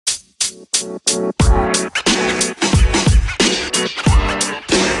Hi,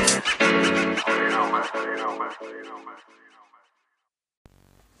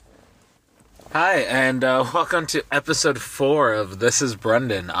 and welcome to episode 4 of This is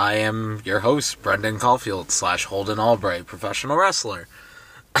Brendan. I am your host, Brendan Caulfield / Holden Albright, professional wrestler.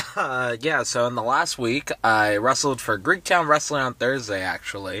 So in the last week, I wrestled for Greektown Wrestling on Thursday,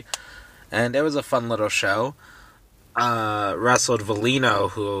 actually, and it was a fun little show. Wrestled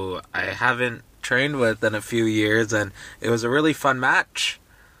Valino, who I haven't trained with in a few years, and it was a really fun match.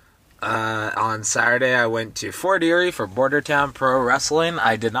 On Saturday, I went to Fort Erie for Bordertown Pro Wrestling.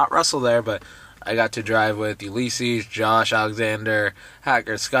 I did not wrestle there, but I got to drive with Ulysses, Josh Alexander,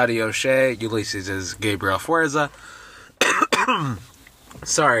 Hacker Scotty O'Shea. Ulysses is Gabriel Fuerza.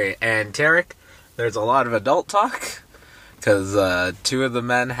 Sorry, and Tarek. There's a lot of adult talk, because 2 of the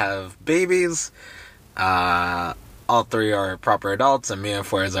men have babies. All 3 are proper adults, and me and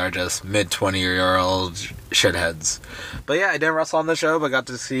Fuerza are just mid-20-year-old shitheads. But yeah, I didn't wrestle on the show, but got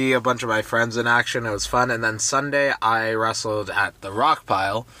to see a bunch of my friends in action. It was fun. And then Sunday, I wrestled at the Rock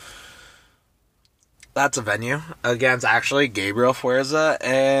Pile. That's a venue. Against, actually, Gabriel Fuerza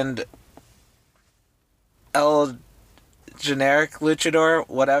and El Generic Luchador,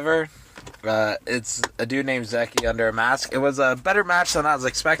 whatever. It's a dude named Zeki under a mask. It was a better match than I was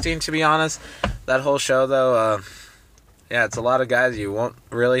expecting, to be honest. That whole show, though, yeah, it's a lot of guys you won't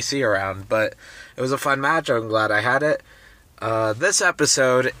really see around, but it was a fun match. I'm glad I had it. This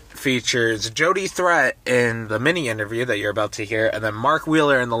episode features Jody Threat in the mini interview that you're about to hear, and then Mark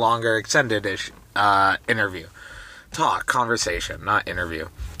Wheeler in the longer extended interview. Conversation, not interview.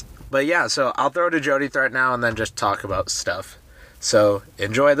 But yeah, so I'll throw to Jody Threat now and then just talk about stuff. So,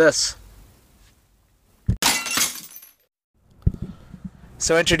 enjoy this.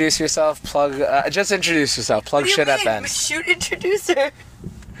 So introduce yourself, just introduce yourself, plug shit at the end. Shoot introducer.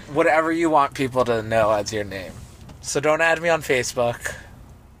 Whatever you want people to know as your name. So don't add me on Facebook.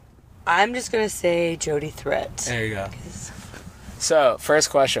 I'm just going to say Jody Threat. There you go. So,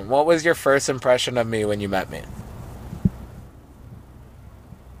 first question. What was your first impression of me when you met me?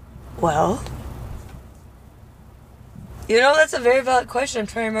 Well, that's a very valid question. I'm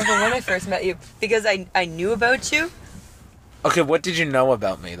trying to remember when I first met you. Because I knew about you. Okay, what did you know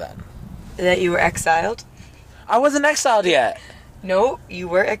about me then? That you were exiled. I wasn't exiled yet. No, you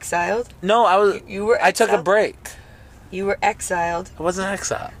were exiled. No, I was. You were exiled. I took a break. You were exiled. I wasn't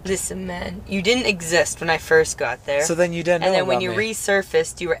exiled. Listen, man, you didn't exist when I first got there. So then you didn't know And then about when you me.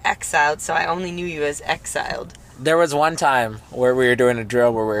 resurfaced, you were exiled, so I only knew you as exiled. There was one time where we were doing a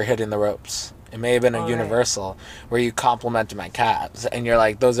drill where we were hitting the ropes. It may have been a universal where you complimented my calves, and you're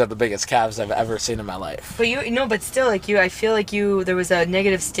like, "Those are the biggest calves I've ever seen in my life." But but still, I feel like there was a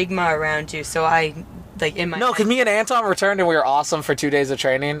negative stigma around you. So because me and Anton returned and we were awesome for 2 days of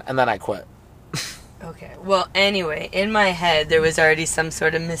training, and then I quit. Okay. Well, anyway, in my head there was already some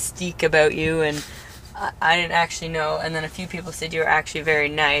sort of mystique about you, and I didn't actually know. And then a few people said you were actually very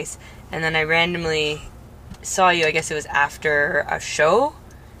nice, and then I randomly saw you. I guess it was after a show.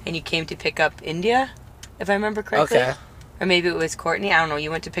 And you came to pick up India, if I remember correctly. Okay. Or maybe it was Courtney. I don't know.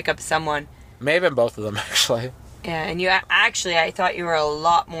 You went to pick up someone. May have been both of them, actually. Yeah, and I thought you were a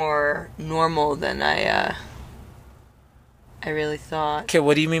lot more normal than I really thought. Okay,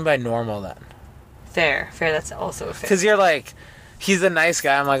 what do you mean by normal then? Fair, that's also fair. Because you're like, he's a nice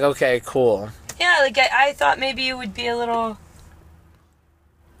guy. I'm like, okay, cool. Yeah, I thought maybe it would be a little...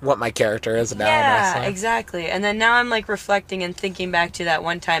 What my character is now. Yeah, exactly. And then now I'm reflecting and thinking back to that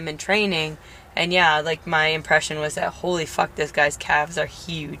one time in training, and yeah, my impression was that holy fuck, this guy's calves are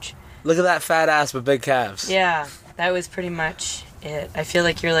huge. Look at that fat ass with big calves. Yeah, that was pretty much it. I feel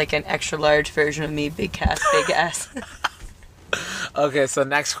like you're an extra large version of me, big calf, big ass. Okay, so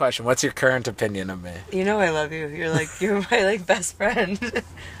next question. What's your current opinion of me? You know I love you. You're my best friend.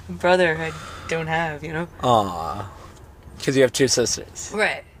 Brother I don't have, Aww. Because you have 2 sisters.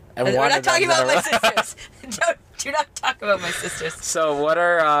 Right. And we're not talking about my sisters. Do not talk about my sisters. So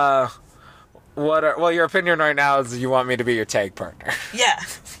well, your opinion right now is you want me to be your tag partner. Yeah.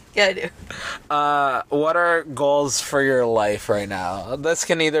 Yeah, I do. What are goals for your life right now? This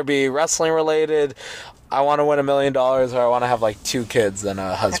can either be wrestling related, I want to win $1 million, or I want to have 2 kids and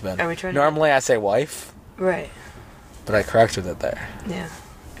a husband. Are we trying Normally I say wife. Right. But I corrected it there. Yeah.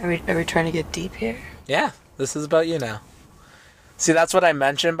 Are we trying to get deep here? Yeah. This is about you now. See, that's what I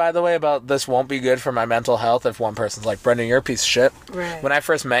mentioned, by the way, about this won't be good for my mental health if one person's like, Brendan, you're a piece of shit. Right. When I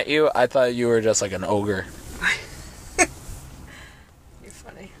first met you, I thought you were just an ogre. You're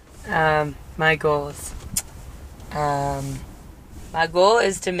funny. My goals. My goal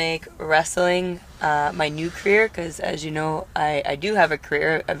is to make wrestling my new career, because as you know, I do have a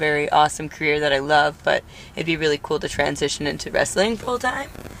career, a very awesome career that I love, but it'd be really cool to transition into wrestling full time.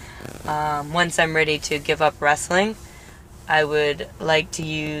 Once I'm ready to give up wrestling, I would like to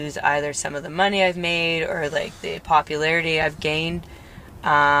use either some of the money I've made or like the popularity I've gained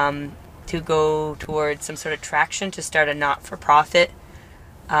to go towards some sort of traction to start a not-for-profit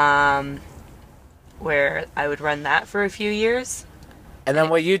where I would run that for a few years. And then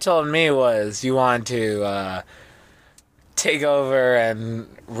what you told me was you want to take over and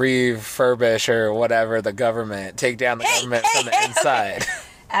refurbish or whatever the government, take down the government from the inside.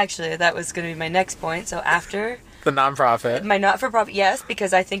 Actually, that was going to be my next point. So after the nonprofit, my not-for-profit, yes,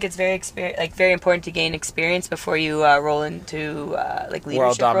 because I think it's very very important to gain experience before you roll into like leadership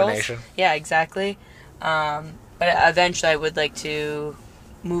world domination. roles. Yeah, exactly. But eventually, I would like to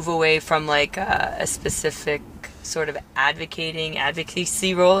move away from like a specific sort of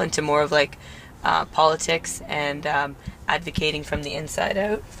advocacy role into more of like politics and advocating from the inside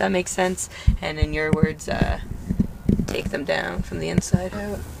out, if that makes sense. And in your words, take them down from the inside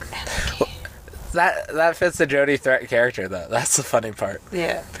out. That fits the Jody Threat character, though. That's the funny part.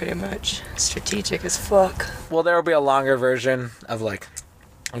 Yeah, pretty much. Strategic as fuck. Well, there will be a longer version of, like,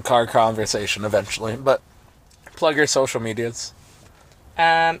 a car conversation eventually, but plug your social medias.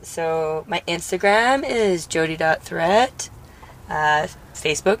 So my Instagram is jody.threat.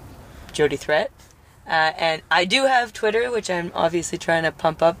 Facebook, Jody Threat. And I do have Twitter, which I'm obviously trying to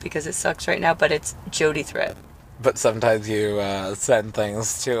pump up because it sucks right now, but it's Jody Threat. But sometimes you send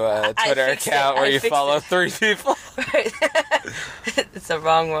things to a Twitter account where you follow 3 people. Right. It's the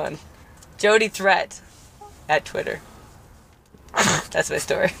wrong one. Jody Threat at Twitter. That's my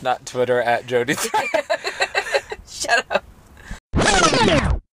story. Not Twitter at Jody Threat. Shut up.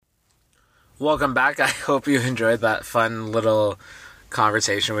 Welcome back. I hope you enjoyed that fun little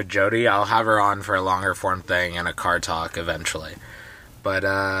conversation with Jody. I'll have her on for a longer form thing and a car talk eventually. But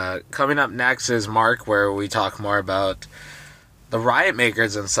coming up next is Mark, where we talk more about the Riot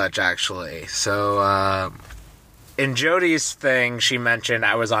Makers and such, actually. So, in Jody's thing, she mentioned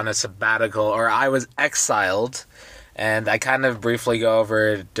I was on a sabbatical, or I was exiled, and I kind of briefly go over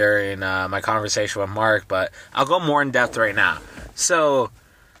it during my conversation with Mark, but I'll go more in depth right now. So,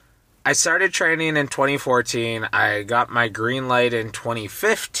 I started training in 2014. I got my green light in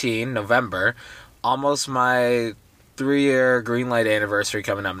 2015, November. Almost my 3-year green light anniversary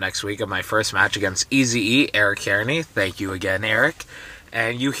coming up next week of my first match against Eazy-E, Eric Kearney. Thank you again, Eric.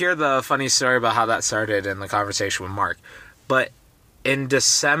 And you hear the funny story about how that started in the conversation with Mark. But in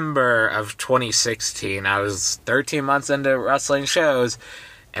December of 2016, I was 13 months into wrestling shows,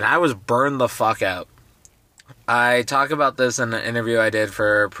 and I was burned the fuck out. I talk about this in an interview I did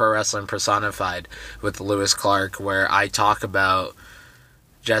for Pro Wrestling Personified with Lewis Clark, where I talk about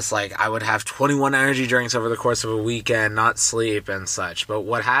just like I would have 21 energy drinks over the course of a weekend, not sleep and such. But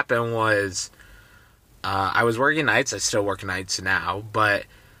what happened was I was working nights. I still work nights now, but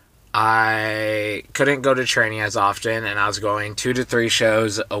I couldn't go to training as often, and I was going 2 to 3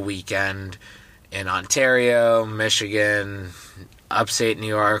 shows a weekend in Ontario, Michigan, upstate New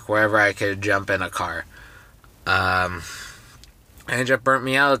York, wherever I could jump in a car. And it burnt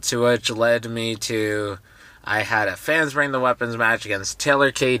me out, to which led me to I had a Fans Bring the Weapons match against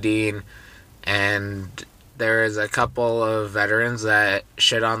Taylor K. Dean, and there is a couple of veterans that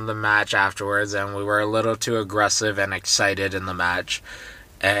shit on the match afterwards, and we were a little too aggressive and excited in the match.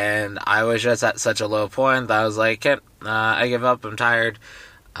 And I was just at such a low point that I was like, I give up, I'm tired.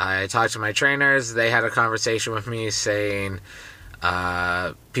 I talked to my trainers. They had a conversation with me saying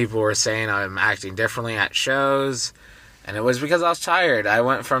people were saying I'm acting differently at shows. And it was because I was tired. I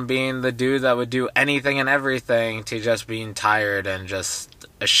went from being the dude that would do anything and everything to just being tired and just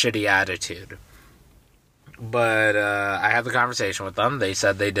a shitty attitude. But I had the conversation with them. They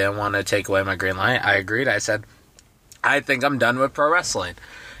said they didn't want to take away my green light. I agreed. I said, I think I'm done with pro wrestling.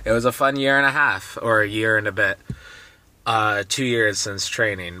 It was a fun year and a half, or a year and a bit. 2 years since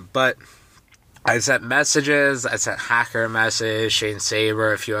training. But I sent messages. I sent Hacker a message, Shane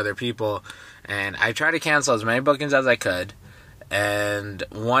Saber, a few other people. And I tried to cancel as many bookings as I could. And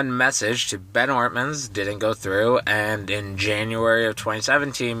one message to Ben Ortmans didn't go through. And in January of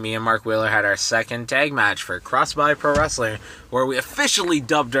 2017, me and Mark Wheeler had our second tag match for Crossbody Pro Wrestling, where we officially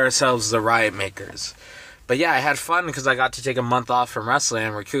dubbed ourselves the Riot Makers. But yeah, I had fun because I got to take a month off from wrestling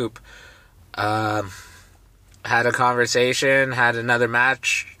and recoup. Had a conversation, had another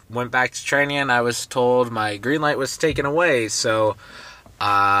match, went back to training, and I was told my green light was taken away. So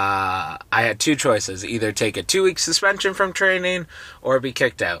I had two choices: either take a 2-week suspension from training or be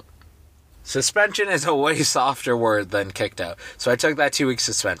kicked out. Suspension is a way softer word than kicked out. So I took that 2-week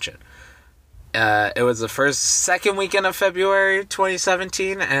suspension. It was the second weekend of February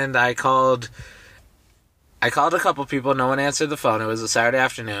 2017, and I called a couple people. No one answered the phone. It was a Saturday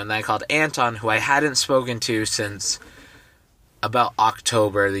afternoon, and I called Anton, who I hadn't spoken to since about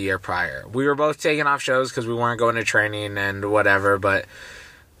October the year prior. We were both taking off shows because we weren't going to training and whatever, but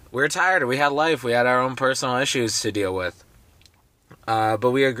we were tired. We had life. We had our own personal issues to deal with.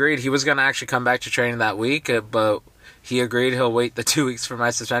 But we agreed he was going to actually come back to training that week, but he agreed he'll wait the 2 weeks for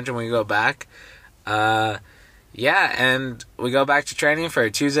my suspension when we go back. Yeah, and we go back to training for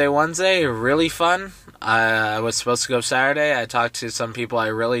Tuesday, Wednesday. Really fun. I was supposed to go Saturday. I talked to some people I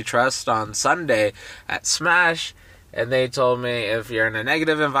really trust on Sunday at Smash, and they told me if you're in a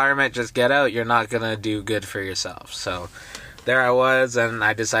negative environment, just get out. You're not going to do good for yourself. So there I was, and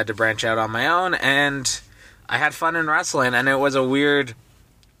I decided to branch out on my own, and I had fun in wrestling, and it was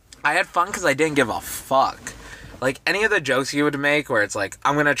I had fun because I didn't give a fuck. Like, any of the jokes you would make where it's like,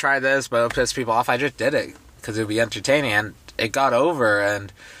 I'm going to try this, but it'll piss people off, I just did it because it would be entertaining, and it got over,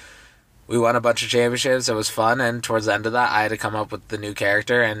 and we won a bunch of championships. It was fun, and towards the end of that, I had to come up with the new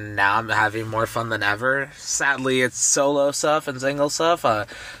character, and now I'm having more fun than ever. Sadly, it's solo stuff and single stuff.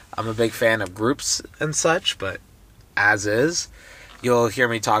 I'm a big fan of groups and such, but as is. You'll hear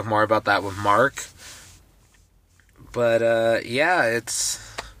me talk more about that with Mark. But, yeah, it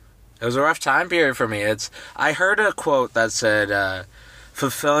was a rough time period for me. I heard a quote that said,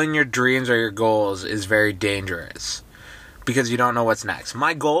 fulfilling your dreams or your goals is very dangerous because you don't know what's next.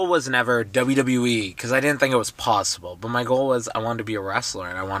 My goal was never WWE because I didn't think it was possible. But my goal was I wanted to be a wrestler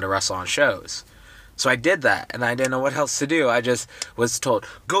and I wanted to wrestle on shows. So I did that, and I didn't know what else to do. I just was told,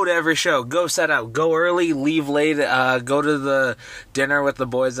 go to every show, go set out, go early, leave late, go to the dinner with the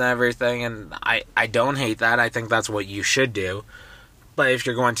boys and everything. And I don't hate that. I think that's what you should do. But if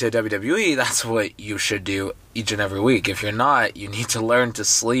you're going to WWE, that's what you should do each and every week. If you're not, you need to learn to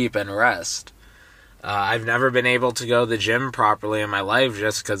sleep and rest. I've never been able to go to the gym properly in my life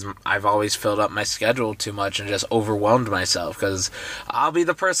just because I've always filled up my schedule too much and just overwhelmed myself because I'll be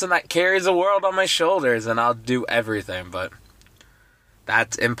the person that carries the world on my shoulders and I'll do everything, but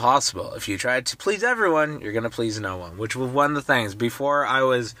that's impossible. If you try to please everyone, you're going to please no one, which was one of the things. Before I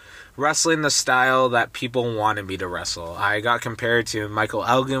was wrestling the style that people wanted me to wrestle. I got compared to Michael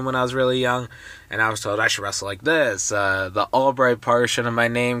Elgin when I was really young, and I was told I should wrestle like this. The Albright portion of my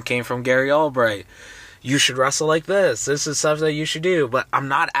name came from Gary Albright. You should wrestle like this. This is stuff that you should do. But I'm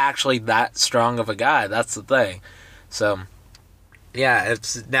not actually that strong of a guy. That's the thing. So, yeah,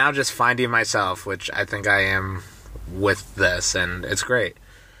 it's now just finding myself, which I think I am with this, and it's great.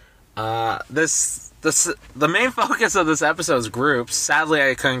 The main focus of this episode is groups. Sadly,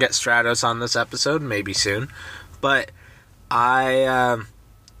 I couldn't get Stratos on this episode. Maybe soon. But GTA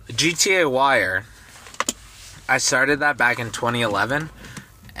Wire, I started that back in 2011.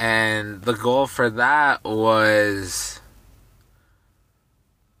 And the goal for that was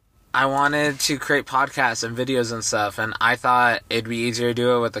I wanted to create podcasts and videos and stuff, and I thought it'd be easier to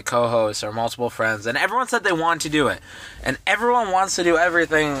do it with a co-host or multiple friends, and everyone said they wanted to do it. And everyone wants to do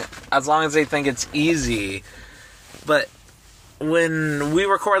everything as long as they think it's easy. But when we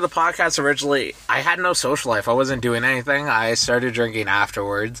recorded the podcast originally, I had no social life. I wasn't doing anything. I started drinking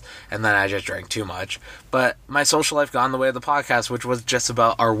afterwards, and then I just drank too much. But my social life got in the way of the podcast, which was just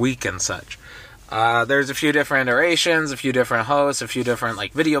about our week and such. There's a few different iterations, a few different hosts, a few different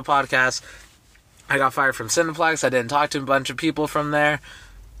video podcasts. I got fired from Cineplex. I didn't talk to a bunch of people from there.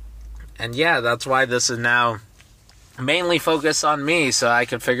 And yeah, that's why this is now mainly focused on me so I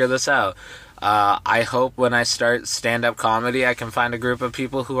can figure this out. I hope when I start stand-up comedy, I can find a group of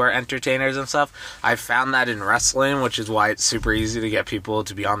people who are entertainers and stuff. I found that in wrestling, which is why it's super easy to get people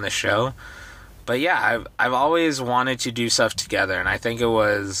to be on this show. But yeah, I've always wanted to do stuff together, and I think it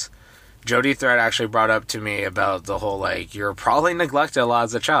was Jody Thread actually brought up to me about the whole, you're probably neglected a lot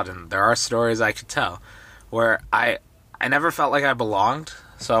as a child, and there are stories I could tell, where I never felt like I belonged,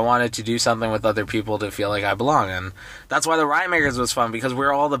 so I wanted to do something with other people to feel like I belong, and that's why the Riot Makers was fun, because we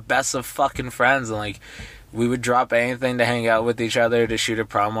were all the best of fucking friends, and, we would drop anything to hang out with each other, to shoot a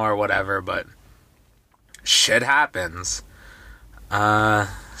promo or whatever, but shit happens.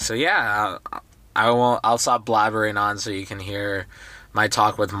 So yeah, I'll stop blabbering on so you can hear my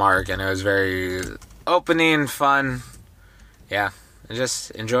talk with Mark, and it was very opening, fun. Yeah, I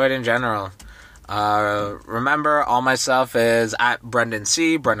just enjoyed it in general. Remember, all my stuff is at Brendan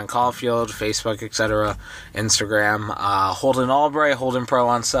C, Brendan Caulfield, Facebook, etc., Instagram, Holden Albright, Holden Pro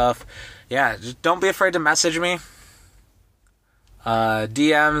on stuff. Yeah, just don't be afraid to message me.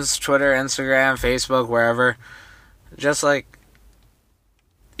 DMs, Twitter, Instagram, Facebook, wherever. Just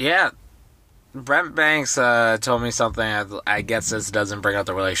yeah. Brent Banks told me something. I guess this doesn't bring up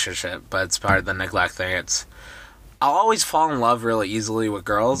the relationship, but it's part of the neglect thing. I'll always fall in love really easily with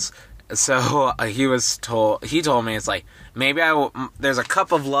girls. So he told me it's like maybe there's a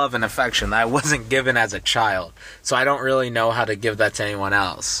cup of love and affection that I wasn't given as a child, so I don't really know how to give that to anyone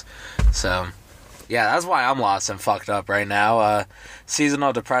else. So yeah, that's why I'm lost and fucked up right now.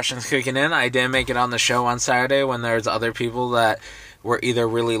 Seasonal depression's kicking in. I didn't make it on the show on Saturday when there's other people that were either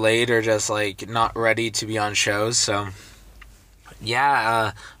really late or just like not ready to be on shows. So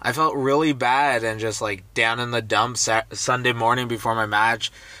yeah, I felt really bad and just like down in the dumps Sunday morning before my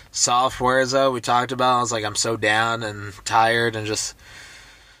match. Saw Fuerza, we talked about it. I was like, I'm so down and tired and just,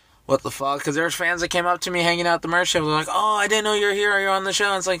 what the fuck? Because there's fans that came up to me hanging out at the merch show. They're like, oh, I didn't know you're here. You're on the show.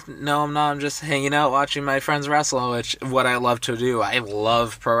 And it's like, no, I'm not. I'm just hanging out watching my friends wrestle, which what I love to do. I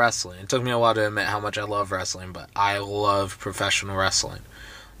love pro wrestling. It took me a while to admit how much I love wrestling, but I love professional wrestling.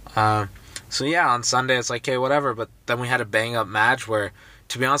 So yeah, on Sunday it's like, okay, whatever. But then we had a bang up match where,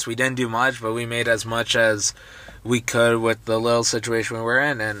 to be honest, we didn't do much, but we made as much as we could with the little situation we were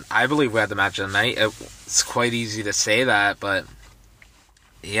in, and I believe we had the match of the night. It's quite easy to say that, but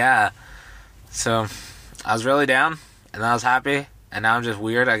yeah. So I was really down, and I was happy, and now I'm just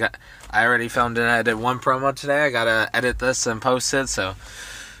weird. I already filmed and edited one promo today. I gotta edit this and post it. So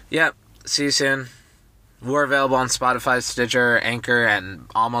yeah, see you soon. We're available on Spotify, Stitcher, Anchor, and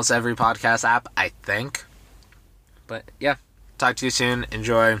almost every podcast app, I think. But yeah, talk to you soon.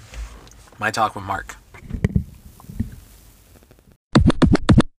 Enjoy my talk with Mark.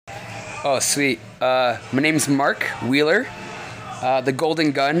 Oh, sweet. My name's Mark Wheeler. The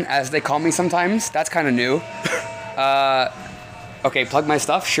Golden Gun, as they call me sometimes. That's kind of new. Okay, plug my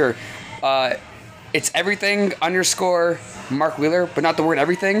stuff? Sure. It's everything _ Mark Wheeler, but not the word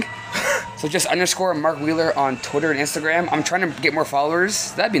everything. So just _ Mark Wheeler on Twitter and Instagram. I'm trying to get more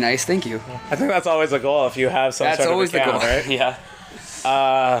followers. That'd be nice. Thank you. I think that's always the goal if you have some That's sort always of account, the goal. right?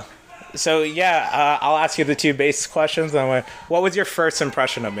 Yeah. So yeah, I'll ask you the two base questions. And what was your first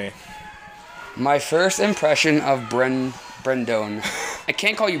impression of me? My first impression of Brendon. I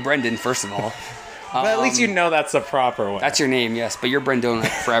can't call you Brendan, first of all. But at least you know that's the proper way. That's your name, yes, but you're Brendon like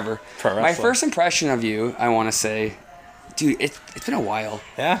forever. My first impression of you, I want to say, dude, it's been a while.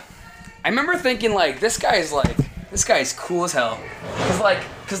 Yeah? I remember thinking, like, this guy's cool as hell.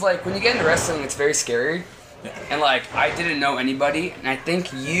 Cause when you get into wrestling, it's very scary. Yeah. And, like, I didn't know anybody, and I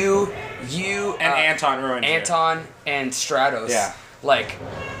think you... And Anton ruined you. Anton and Stratos. Yeah. Like,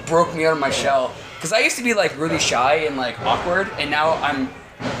 broke me out of my shell. Because I used to be, like, really shy and, like, awkward, and now I'm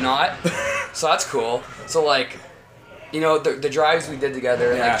not. So that's cool. So, like, you know, the drives we did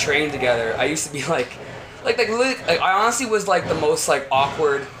together and, like, trained together, I used to be, like, I honestly was, like, the most, like,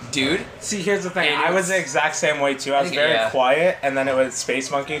 awkward dude. See, here's the thing. I was the exact same way, too. I was very quiet, and then it was Space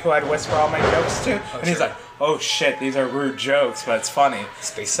Monkey who I'd whisper all my jokes to. And he's like, oh, shit, these are rude jokes, but it's funny.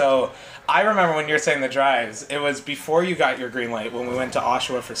 So I remember when you were saying the drives, it was before you got your green light when we went to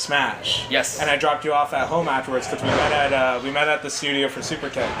Oshawa for Smash. Yes. And I dropped you off at home afterwards because we met at the studio for Super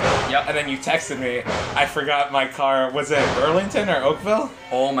Kick. Yep. And then you texted me. I forgot my car. Was it Burlington or Oakville?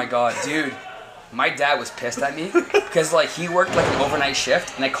 Oh my god, dude. My dad was pissed at me because, like, he worked, like, an overnight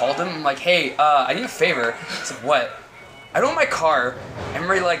shift, and I called him. I'm like, hey, I need a favor. He said, what? I don't have my car. I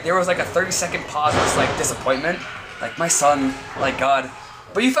remember, like, there was, like, a 30-second pause of, like, disappointment. Like, my son, like, God.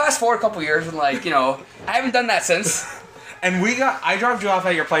 But you fast forward a couple years and, like, you know, I haven't done that since. And I dropped you off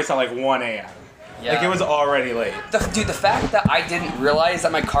at your place at, like, 1 a.m. Yeah. Like, it was already late. Dude, the fact that I didn't realize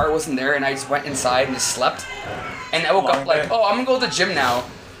that my car wasn't there and I just went inside and just slept. And I woke up like, oh, I'm gonna go to the gym now.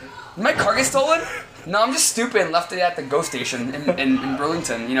 Did my car get stolen? No, I'm just stupid and left it at the GO station in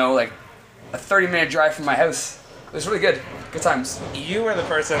Burlington, you know, like a 30-minute drive from my house. It was really good. Good times. You were the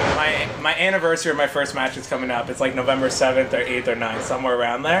person, my anniversary of my first match is coming up. It's like November 7th or 8th or 9th, somewhere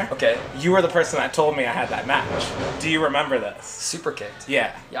around there. Okay. You were the person that told me I had that match. Do you remember this? Super Kicked.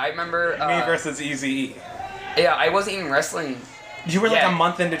 Yeah. Yeah, I remember... me versus Eazy-E. Yeah, I wasn't even wrestling. You were like a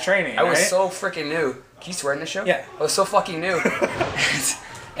month into training, I was so freaking new. Can you swear in this show? Yeah. I was so fucking new.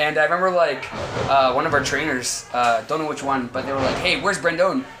 And I remember, like, one of our trainers, don't know which one, but they were like, hey, where's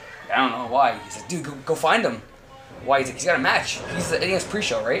Brendon? I don't know why. He said, dude, go find him. Why? He's like, he's got a match. I think it's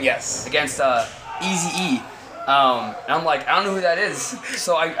pre-show, right? Yes. Against Eazy-E. And I'm like, I don't know who that is.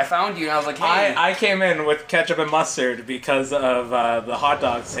 So I found you, and I was like, hey. I came in with ketchup and mustard because of the hot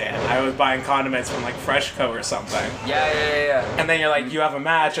dog stand. I was buying condiments from, like, Freshco or something. Yeah. And then you're like, you have a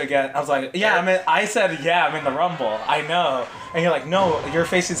match again. I was like, I said, I'm in the Rumble. I know. And you're like, no, you're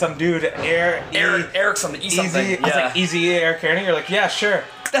facing some dude, Eric something, something. I was like, Eazy-E, Eric Kearney? You're like, yeah, sure.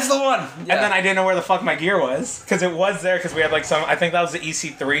 That's the one. Yeah. And then I didn't know where the fuck my gear was because it was there because we had like some. I think that was the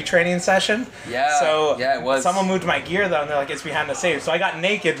EC3 training session. Yeah. So yeah, it was. Someone moved my gear though, and they're like, "It's behind the stage." So I got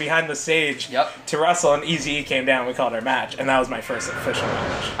naked behind the stage. Yep. To wrestle, and Eazy-E came down. We called our match, and that was my first official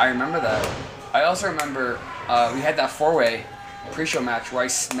match. I remember that. I also remember we had that 4-way pre-show match where I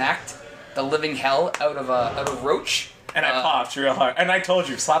smacked the living hell out of Roach. And I popped real hard. And I told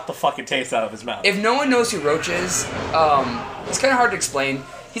you, slap the fucking taste out of his mouth. If no one knows who Roach is, it's kind of hard to explain.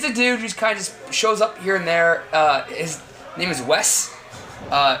 He's a dude who just kind of just shows up here and there. His name is Wes.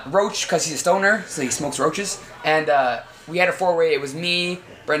 Roach, because he's a stoner, so he smokes roaches. And we had a 4-way. It was me,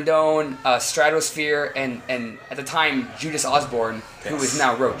 Brendone, Stratosphere, and at the time, Judas Osborne, who is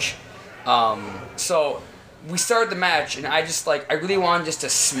now Roach. So we started the match, and I really wanted just to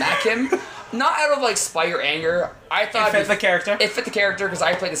smack him. Not out of, like, spite or anger. I thought... It fit the character. It fit the character, because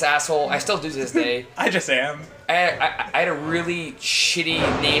I played this asshole. I still do to this day. I just am. I had a really shitty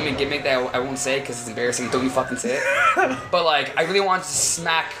name and gimmick that I won't say, because it's embarrassing. Don't you fucking say it. But, like, I really wanted to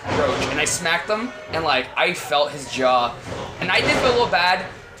smack Roach, and I smacked him, and, like, I felt his jaw. And I did feel a little bad,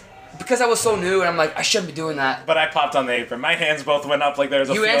 because I was so new, and I'm like, I shouldn't be doing that. But I popped on the apron. My hands both went up like there was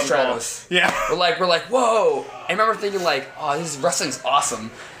a You and field goal. Stratos. Yeah. We're like, whoa. I remember thinking, like, oh, this wrestling's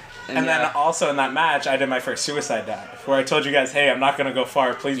awesome. And then also in that match, I did my first suicide dive, where I told you guys, hey, I'm not going to go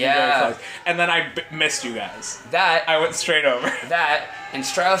far. Please be very close. And then I missed you guys. I went straight over. And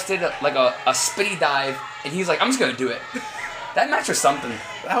Stratos did a spitty dive, and he's like, I'm just going to do it. That match was something.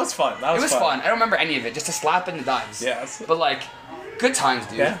 That was fun. It was fun. I don't remember any of it, just to slap in the dives. Yes. But, like, good times,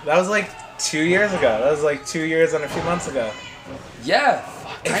 dude. Yeah, that was like 2 years ago. That was like 2 years and a few months ago. Yeah.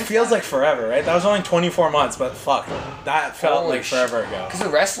 It feels like forever, right? That was only 24 months, but fuck. That felt like forever ago. Because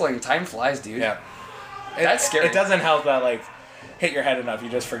with wrestling, time flies, dude. Yeah. That's scary. It doesn't help that, like, hit your head enough. You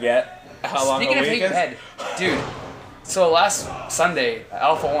just forget how long the week is. Speaking of hitting your head, dude, so last Sunday,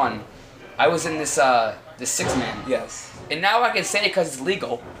 Alpha 1, I was in this 6-man. Yes. And now I can say it because it's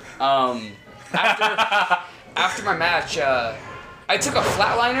legal. After my match, I took a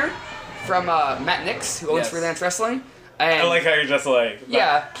flatliner from Matt Nix, who owns Freelance Wrestling. And I like how you're just like...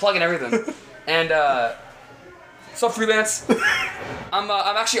 Yeah, plugging everything. And, so Freelance,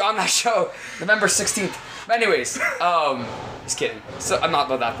 I'm actually on that show, November 16th. But anyways, just kidding. So, I'm not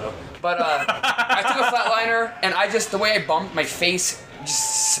about that, though. But, I took a flatliner, and the way I bumped, my face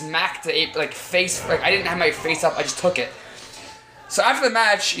just smacked the face, I didn't have my face up, I just took it. So after the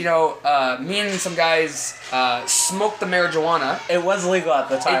match, me and some guys smoked the marijuana. It was legal at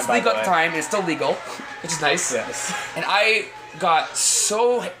the time. It's legal at the time, and it's still legal, which is nice. Yes. And I got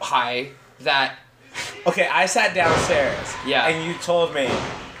so high that... Okay, I sat downstairs. Yeah. And you told me,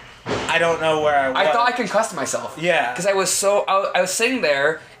 I don't know where I was. I thought I concussed myself. Yeah. Because I was I was sitting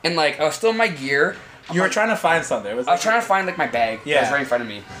there, and, like, I was still in my gear. You were trying to find something. I was trying to find, like, my bag. Yeah. That was right in front of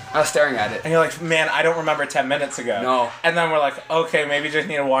me. I was staring at it. And you're like, man, I don't remember 10 minutes ago. No. And then we're like, okay, maybe just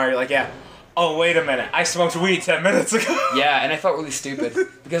need a water. You're like, yeah. Oh, wait a minute. I smoked weed 10 minutes ago. Yeah, and I felt really stupid.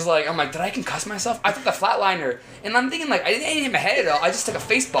 Because, like, I'm like, did I concuss myself? I took the flatliner. And I'm thinking, like, I didn't hit my head at all. I just took a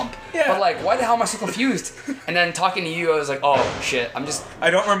face bump. Yeah. But, like, why the hell am I so confused? And then talking to you, I was like, oh, shit. I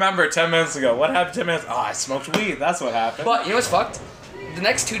don't remember 10 minutes ago. What happened 10 minutes? Oh, I smoked weed. That's what happened. But, you know what's fucked? The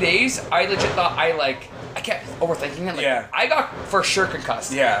next 2 days, I legit thought I kept overthinking it. Like, yeah. I got for sure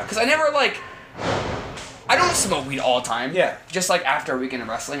concussed. Yeah. Because I never, I don't smoke weed all the time. Yeah. Just, after a weekend of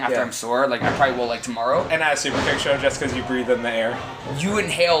wrestling, after I'm sore, I probably will, tomorrow. And at a Super Kick show, just because you breathe in the air. You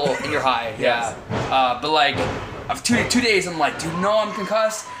inhale and you're high. Yes. Yeah. But, after 2 days, I'm like, dude, no, I'm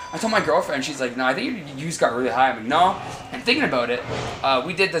concussed. I told my girlfriend, she's like, no, I think you just got really high. I'm like, no. And thinking about it,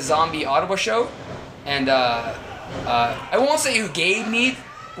 we did the Zombie Ottawa show, and, I won't say who gave me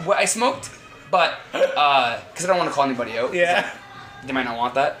what I smoked, but, because I don't want to call anybody out. Yeah. They might not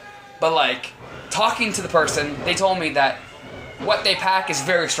want that. But, talking to the person, they told me that what they pack is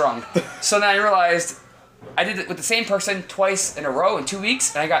very strong. So then I realized I did it with the same person twice in a row in 2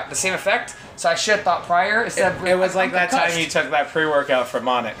 weeks, and I got the same effect. So I should have thought prior instead of... It was like that time you took that pre-workout for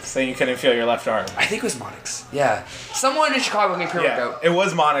Monix, and you couldn't feel your left arm. I think it was Monix. Yeah. Someone in Chicago gave me pre-workout. Yeah, it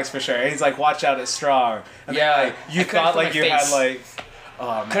was Monix for sure. He's like, watch out, it's strong. And then, you thought you had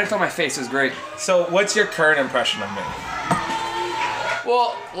oh, couldn't feel my face. It was great. So what's your current impression of me?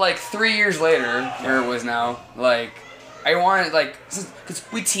 Well, 3 years later, where it was now, I wanted, because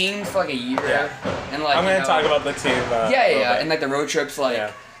we teamed for, a year. Yeah. And, I'm going to talk about the team. Yeah. And, the road trips,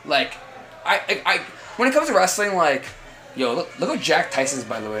 I when it comes to wrestling, yo, look how jacked Tyson's,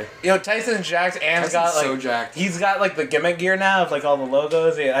 by the way. Yo, Tyson's jacked and Tyson's got, so jacked. He's got, the gimmick gear now of, all the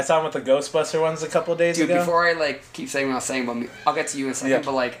logos. Yeah, I saw him with the Ghostbuster ones a couple days ago. Dude, before I, keep saying what I was saying about me, I'll get to you in a second,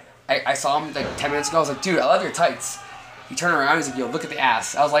 but, I saw him, 10 minutes ago. I was like, dude, I love your tights. he turned around. He's like, "Yo, look at the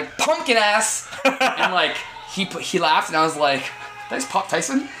ass." I was like, "Pumpkin ass," and like he laughed, and I was like, "That's Pop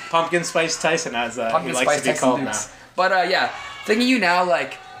Tyson." Pumpkin Spice Tyson, as he likes to be Tyson called Dukes. now. But yeah, thinking you now,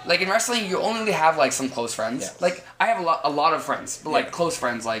 like in wrestling, you only really have like some close friends. Yes. Like I have a lot of friends, but like close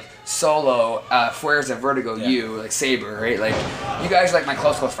friends, like Solo, Fuerza, Vertigo, you, like Saber, right? Like you guys are like my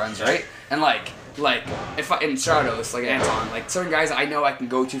close friends, right? And like if in Stratos, like Anton, like certain guys I know I can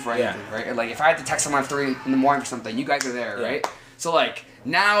go to for anything, right? And like if I had to text someone at 3 in the morning for something, you guys are there, right? So like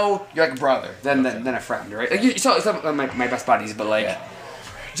now you're like a brother, then a friend, right? Like it's not my best buddies, but like.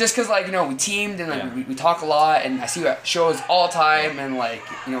 Just because, like, you know, we teamed and, like, we talk a lot and I see you at shows all the time and, like,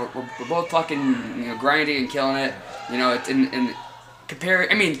 you know, we're both fucking, you know, grinding and killing it. You know, it's in compare.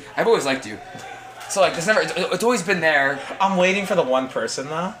 I mean, I've always liked you. So, like, it's always been there. I'm waiting for the one person,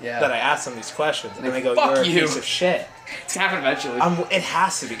 though, that I ask them these questions. And they go, "You're a piece of shit." It's gonna happen eventually. It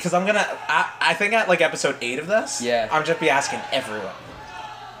has to be. Because I think at, like, episode 8 of this, I'm just be asking everyone.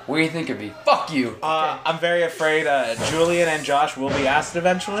 What do you think it'd be? Fuck you. I'm very afraid Julian and Josh will be asked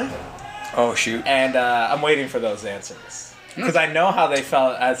eventually. Oh, shoot. And I'm waiting for those answers. Because I know how they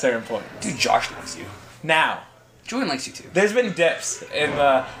felt at certain points. Dude, Josh loves you. Now. Julian likes you too. There's been dips in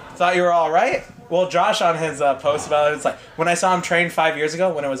the... Thought you were alright? Well, Josh on his post about it, it's like, when I saw him train 5 years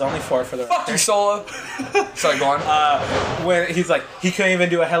ago, when it was only 4 for the... Fuck you, Solo. Sorry, go on. When he's like, he couldn't even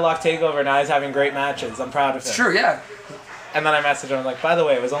do a headlock takeover, now he's having great matches. I'm proud of him. It's true, yeah. And then I messaged him, I'm like, by the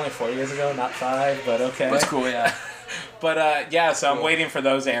way, it was only 4 years ago, not 5, but okay. That's cool, yeah. But, yeah, so I'm waiting for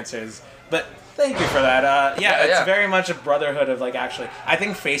those answers. But thank you for that. It's very much a brotherhood of, like, actually... I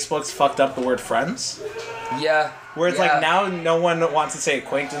think Facebook's fucked up the word friends. Yeah. Where it's like, now no one wants to say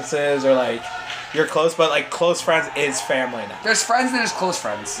acquaintances or, like, you're close, but, like, close friends is family now. There's friends and there's close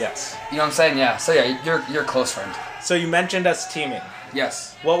friends. Yes. You know what I'm saying? Yeah. So, yeah, you're a close friend. So you mentioned us teaming.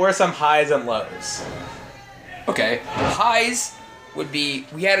 Yes. What were some highs and lows? Okay. Highs would be,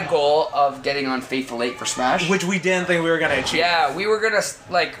 we had a goal of getting on Faithful 8 for Smash. Which we didn't think we were going to achieve. Yeah, we were going to,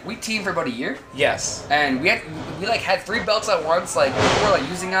 like, we teamed for about a year. Yes. And we had 3 belts at once, like, people were, like,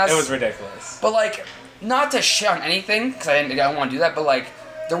 using us. It was ridiculous. But, like, not to shit on anything, because I don't want to do that, but, like,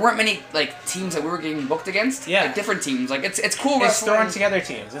 there weren't many, like, teams that we were getting booked against. Yeah. Like, different teams. Like, it's cool It's wrestling. throwing together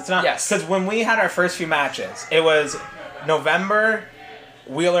teams. It's not... Yes. Because when we had our first few matches, it was November...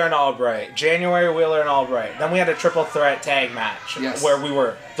 Wheeler and Albright. January, Wheeler and Albright. Then we had a triple threat tag match where we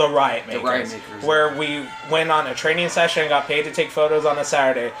were the Riot Makers. Where we went on a training session, got paid to take photos on a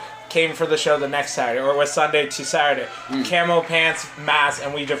Saturday, came for the show the next Saturday, or it was Sunday to Saturday. Camo pants, mask,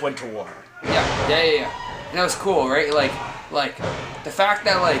 and we just went to war. Yeah. And that was cool, right? Like the fact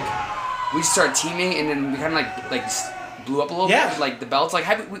that like we started teaming and then we kind of like blew up a little bit. Like the belts, like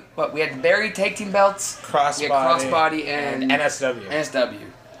we had the Barry tag team belts, crossbody and NSW.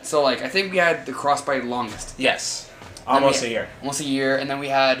 So like I think we had the crossbody longest. Yes, almost a year. Almost a year, and then we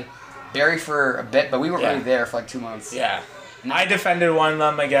had Barry for a bit, but we weren't really there for like 2 months. Yeah, I defended one of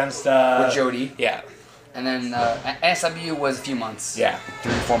them against with Jody. Yeah, and then NSW was a few months. Yeah,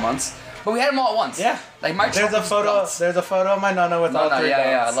 3 or 4 months. But we had them all at once. Yeah, like my there's a photo of my Nana with all 3 belts.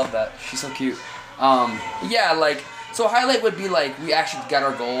 Yeah, I love that. She's so cute. Yeah, like. So a highlight would be like we actually got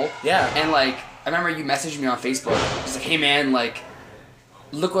our goal. Yeah. And like I remember you messaged me on Facebook. It's like, hey man, like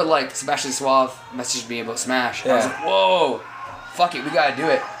look what like Sebastian Suave messaged me about Smash. Yeah. I was like, whoa, fuck it, we gotta do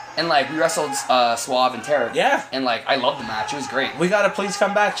it. And like we wrestled Suave and Tarek. Yeah. And like I loved the match. It was great. We got a please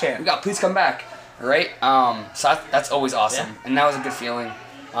come back chant. We got please come back. Right? So that's always awesome. Yeah. And that was a good feeling.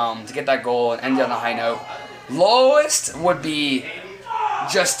 To get that goal and end it on a high note. Lowest would be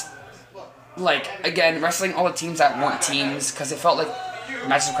just like, again, wrestling all the teams that weren't teams, because it felt like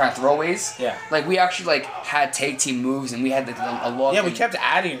matches were kind of throwaways. Yeah. Like, we actually, like, had tag team moves, and we had a lot. Yeah, we kept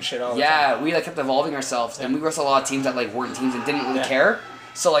adding shit all the time. Yeah, we, like, kept evolving ourselves, and we wrestled a lot of teams that, like, weren't teams and didn't really care.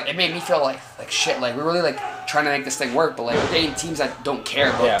 So, like, it made me feel like shit. Like, we're really, like, trying to make this thing work, but, like, we're getting teams that don't care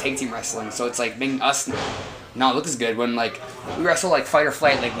about tag team wrestling. So it's, like, making us not look as good when, like, we wrestle, like, fight or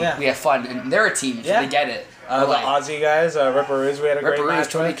flight. Like, we have fun, and they're a team, so they get it. The Aussie guys, Ripper Ruse, we had a great match with.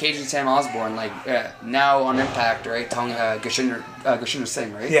 Tony Cage and Sam Osborne, like, now on Impact, right? Telling Gushinder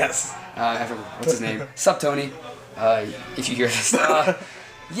Singh, right? Yes. What's his name? Sup, Tony? If you hear this.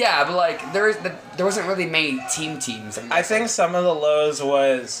 Yeah, but, like, there wasn't really many teams. I think some of the lows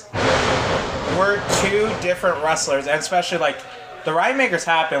was we're 2 different wrestlers, and especially, like, the Riot Makers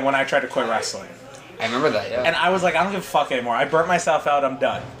happened when I tried to quit wrestling. I remember that, yeah. And I was like, I don't give a fuck anymore. I burnt myself out. I'm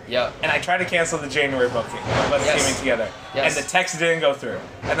done. Yeah. And I tried to cancel the January booking of us teaming together. Yes. And the text didn't go through.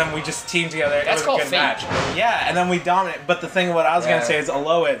 And then we just teamed together. That's it was a good fate. match. Yeah, and then we dominated. But the thing, what I was going to say is, a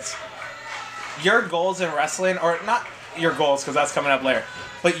low is your goals in wrestling, or not your goals, because that's coming up later,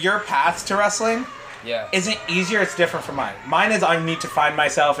 but your path to wrestling Yeah. isn't easier, it's different from mine. Mine is I need to find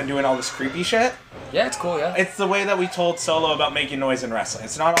myself and doing all this creepy shit. Yeah, it's cool, yeah. It's the way that we told Solo about making noise in wrestling.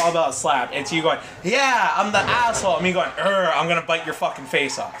 It's not all about a slap. It's you going, yeah, I'm the asshole. And me going, I'm going to bite your fucking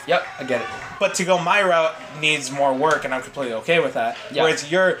face off. Yep, I get it. But to go my route needs more work, and I'm completely okay with that. Yeah.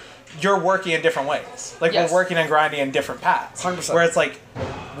 Whereas you're working in different ways. Like, Yes. we're working and grinding in different paths. 100%. Where it's like,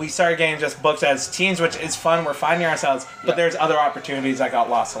 we started getting just booked as teams, which is fun. We're finding ourselves. But Yeah. there's other opportunities that got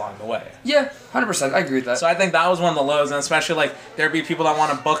lost along the way. Yeah, 100%. I agree with that. So I think that was one of the lows, and especially, like, there'd be people that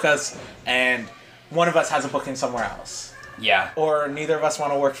want to book us, and one of us has a booking somewhere else. yeah. Or neither of us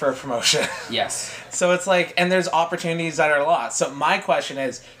want to work for a promotion. Yes. So it's like, and there's opportunities that are lost. So my question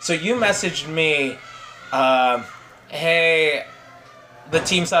is, so you messaged me, hey, the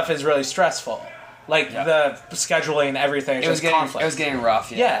team stuff is really stressful. Like, Yeah. the scheduling, everything, It was just conflict. It was getting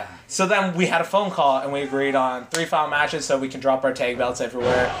rough, Yeah. So then we had a phone call, and we agreed on 3 final matches so we can drop our tag belts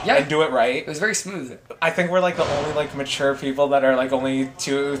everywhere Yeah. and do it right. It was very smooth. I think we're like the only like mature people that are like only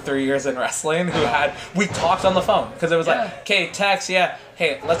 2-3 years in wrestling who we talked on the phone because it was Yeah. like, okay, text, yeah,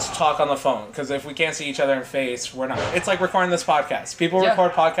 hey, let's talk on the phone because if we can't see each other in face, we're not. It's like recording this podcast. People Yeah.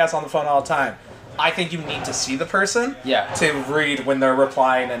 record podcasts on the phone all the time. I think you need to see the person Yeah. to read when they're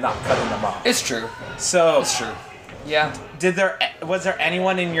replying and not cutting them off. It's true. So It's true. Yeah. was there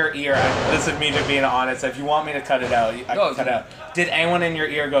anyone in your ear? This is me just being honest. If you want me to cut it out, I No, can cut it out. Did anyone in your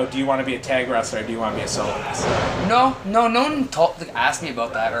ear go, do you want to be a tag wrestler or do you want to be a solo wrestler? No one asked me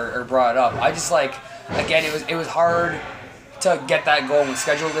about that or brought it up. I just like, again, it was hard to get that going with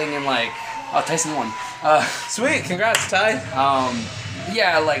scheduling and like, oh, Tyson won. Sweet, congrats, Ty.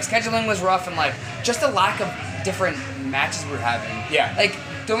 Yeah, like scheduling was rough and like just the lack of different matches we're having. Yeah. Like,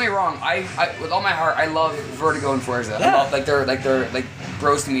 don't get me wrong, I with all my heart I love Vertigo and Fuerza. Yeah. I love they're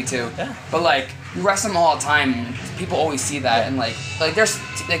bros to me too. Yeah. But like we wrestle them all the time. People always see that and like there's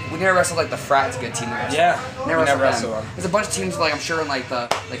like we never wrestled like the Frat's a good team. Yeah, Never we never wrestled wrestled them. them. There's a bunch of teams like I'm sure in like the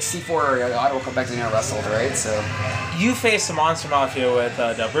C4 or Ottawa Quebec they never wrestled, right? So You faced the Monster Mafia with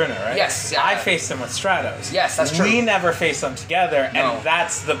Del Bruno, right? Yes, yeah. I faced them with Stratos. Yes, that's true. We never faced them together, and No.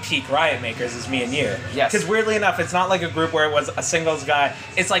 that's the peak Riot Makers is me and you. Yes. Because weirdly enough, it's not like a group where it was a singles guy.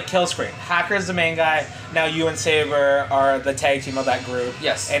 It's like Killscreen. Hacker's the main guy. Now you and Saber are the tag team of that group.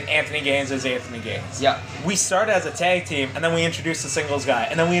 Yes. And Anthony Gaines is Anthony Gaines. Yeah. We started as a tag team, and then we introduced the singles guy,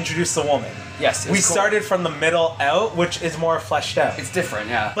 and then we introduced the woman. Yes, it We was cool. started from the middle out, which is more fleshed out. It's different,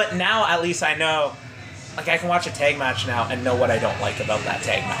 yeah. But now at least I know, like I can watch a tag match now and know what I don't like about that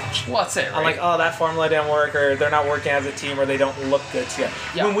tag match. Well, that's it, right? I'm like, oh, that formula didn't work, or they're not working as a team, or they don't look good together.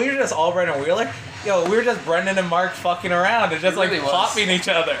 Yeah. When we were just Albright and Wheeler, we were just Brendan and Mark fucking around and just It really like was. popping each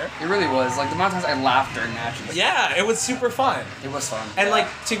other. It really was. Like the amount of times I laughed during matches. Yeah, it was super fun. It was fun. And like,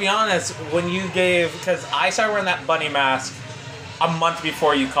 to be honest, when you gave, because I started wearing that bunny mask a month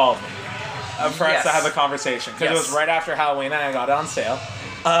before you called me. For us Yes. to have the conversation. Because it Yes. was right after Halloween and I got it on sale.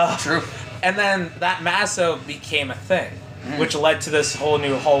 True. And then that Masso became a thing, Mm. which led to this whole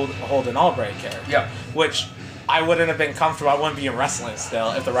new Holden Albright character. Yeah. Which I wouldn't have been comfortable. I wouldn't be in wrestling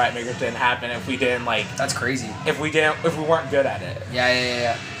still if the Riot Makers didn't happen. If we didn't That's crazy. if we weren't good at it.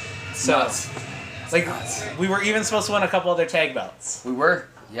 Yeah. So Nuts. like nuts. we were even supposed to win a couple other tag belts. We were.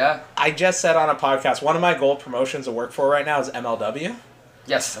 Yeah. I just said on a podcast one of my gold promotions to work for right now is MLW.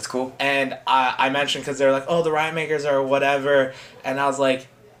 Yes, that's cool. And I mentioned because they're like, oh, the Riot Makers are whatever, and I was like,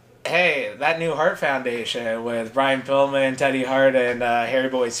 hey, that new Hart Foundation with Brian Pillman, Teddy Hart, and Harry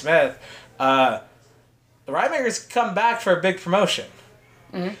Boy Smith, the Riot Makers come back for a big promotion.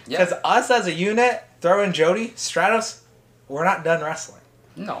 Yeah. Because us as a unit, throw in Jody, Stratos, we're not done wrestling.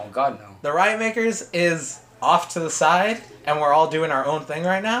 No, God no. The Riot Makers is off to the side, and we're all doing our own thing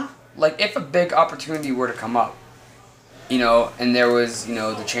right now. Like if a big opportunity were to come up, and there was,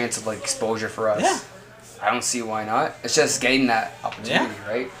 the chance of like exposure for us. Yeah. I don't see why not. It's just getting that opportunity,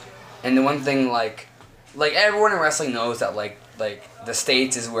 right? And the one thing like everyone in wrestling knows that like the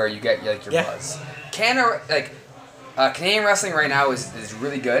States is where you get like your Yeah. buzz. Canada Canadian wrestling right now is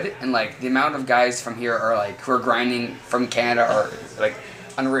really good, and like the amount of guys from here are like who are grinding from Canada are like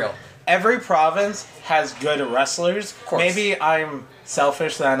unreal. Every province has good wrestlers. course. Maybe I'm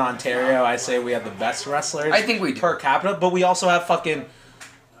selfish that in Ontario I say we have the best wrestlers. I think we do. Per capita, but we also have fucking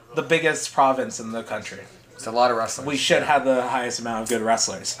the biggest province in the country. It's a lot of wrestling. We should have the highest amount of good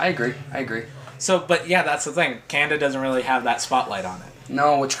wrestlers. I agree. So, but yeah, that's the thing. Canada doesn't really have that spotlight on it.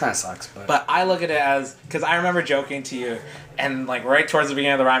 No, which kind of sucks, but. But I look at it as, because I remember joking to you, and like right towards the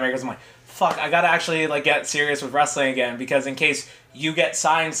beginning of the Riot Makers, I'm like, fuck, I gotta actually like get serious with wrestling again, because in case you get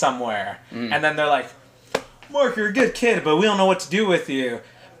signed somewhere, and then they're like, Mark, you're a good kid, but we don't know what to do with you.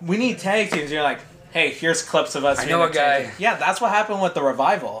 We need tag teams. You're like, hey, here's clips of us. I being know a tag guy. team. Yeah, that's what happened with the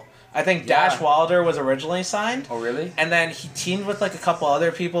Revival. I think Dash Wilder was originally signed. Oh, really? And then he teamed with like a couple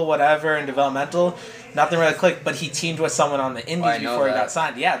other people, whatever, in developmental. Nothing really clicked, but he teamed with someone on the Indies before he got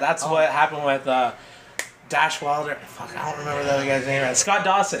signed. Yeah, that's what happened with Dash Wilder. Fuck, I don't remember the other guy's name. Scott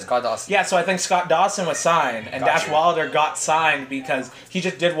Dawson. Scott Dawson. Yeah, so I think Scott Dawson was signed, and Dash Wilder got signed because he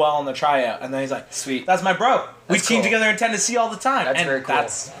just did well in the tryout. And then he's like, sweet. That's my bro. We That's team cool. together in Tennessee all the time. That's and very cool.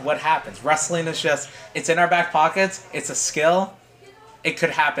 That's what happens. Wrestling is just, it's in our back pockets. It's a skill. It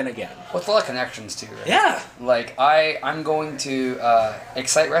could happen again. With a lot of connections too, right? Yeah. Like I'm going to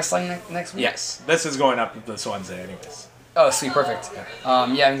Excite Wrestling next week. Yes. This is going up this Wednesday anyways. Oh, sweet, perfect.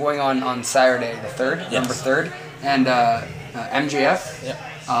 I'm going on Saturday the 3rd, November 3rd, and MJF.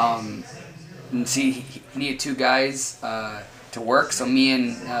 Yeah. And see, he needed 2 guys to work, so me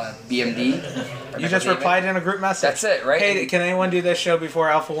and BMD. You just replied in a group message. That's it, right? Hey, can anyone do this show before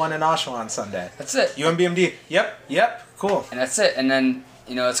Alpha One in Oshawa on Sunday? That's it. You and BMD. Yep. Cool. And that's it. And then,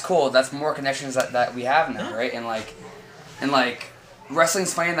 it's cool. That's more connections that we have now, right? And like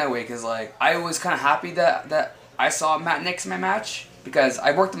wrestling's funny in that way, because like I was kind of happy that I saw Matt Nix in my match, because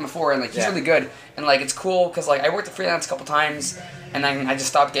I worked him before, and like he's really good, and like it's cool because like I worked the freelance a couple times, and then I just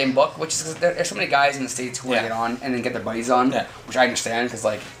stopped getting booked, which is 'cause there's so many guys in the States who want to get on and then get their buddies on, which I understand because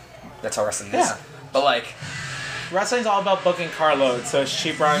like that's how wrestling is. Yeah. But like wrestling's all about booking carloads, so it's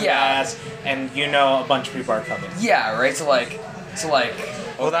cheaper on gas, and a bunch of people are coming. Yeah, right. So like.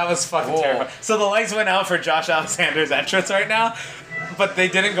 Well, that was fucking terrible. So the lights went out for Josh Alexander's entrance right now, but they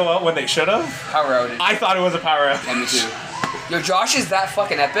didn't go out when they should have. Power outage. I thought it was a power outage. Yeah, me too. Yo, Josh is that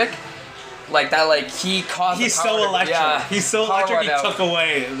fucking epic. Like that, like he caused. He's the power so electric. Yeah, He's so power electric. He went out. took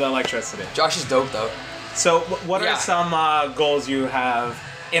away the electricity. Josh is dope though. So, what are some goals you have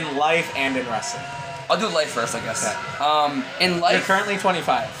in life and in wrestling? I'll do life first, I guess. In life, You're currently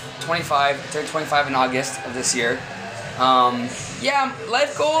 25. 25. Turned 25 in August of this year.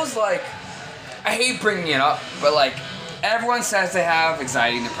 Life goals, like, I hate bringing it up, but like, everyone says they have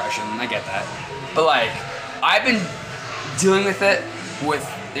anxiety and depression, and I get that. But like, I've been dealing with it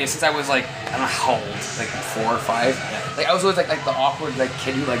since I was like, I don't know how old, like 4 or 5. Yeah. Like I was always like the awkward like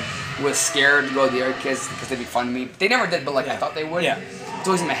kid who like was scared to go to the other kids because they'd be fun to me. They never did, but like I thought they would. Yeah. It's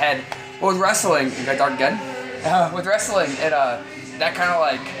always in my head. But with wrestling, you got dark again? With wrestling, it that kind of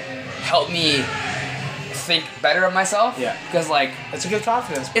like helped me think better of myself. Yeah. Because like It's a good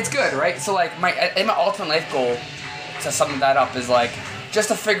confidence. it's good, right? So like my ultimate life goal, to sum that up, is like just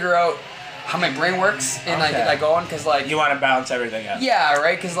to figure out how my brain works and like get that going, because like You want to balance everything out. yeah,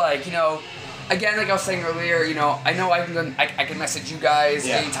 right? Because like again, like I was saying earlier, I know I can message you guys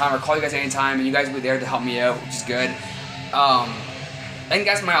anytime or call you guys anytime, and you guys will be there to help me out, which is good. I think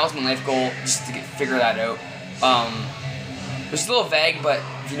that's my ultimate life goal, just to figure that out. It's a little vague, but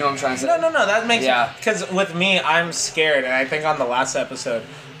if you know what I'm trying to say. No, that makes sense. Because with me, I'm scared, and I think on the last episode,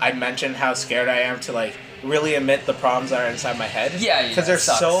 I mentioned how scared I am to like really admit the problems that are inside my head. Yeah. Because there's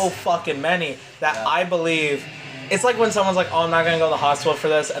so fucking many that I believe. It's like when someone's like, "Oh, I'm not gonna go to the hospital for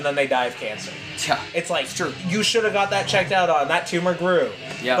this," and then they die of cancer. Yeah. It's like, true. You should have got that checked out on. That tumor grew.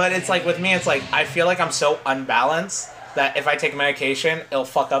 Yeah. But it's like with me, it's like I feel like I'm so unbalanced that if I take medication, it'll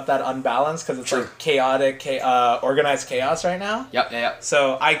fuck up that unbalance because it's like chaotic, organized chaos right now. Yep.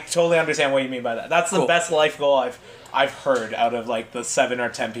 So I totally understand what you mean by that. That's the best life goal I've heard out of like the 7 or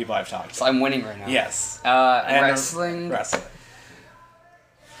 10 people I've talked to. So I'm winning right now. Yes. Wrestling.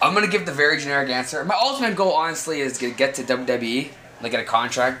 I'm gonna give the very generic answer. My ultimate goal, honestly, is to get to WWE, like get a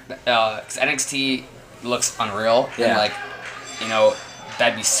contract. Because NXT looks unreal, and like,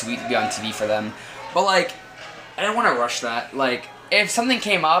 that'd be sweet to be on TV for them. But like, I don't want to rush that. Like, if something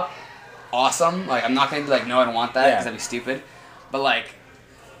came up, awesome. Like, I'm not gonna be like, no, I don't want that, because that'd be stupid. But like,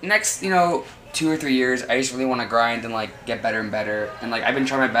 next, 2 or 3 years, I just really want to grind and like get better and better. And like, I've been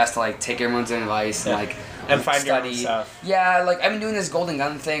trying my best to like take everyone's advice and like. And find your own stuff. Yeah, like I've been doing this Golden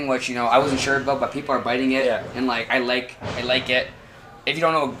Gun thing, which I wasn't sure about, but people are biting it, and like I like it. If you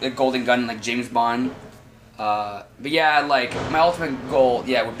don't know a Golden Gun, like James Bond, but yeah, like my ultimate goal,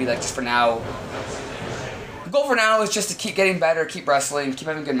 would be like just for now. The goal for now is just to keep getting better, keep wrestling, keep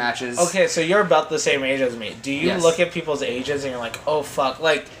having good matches. Okay, so you're about the same age as me. Do you look at people's ages and you're like, oh fuck,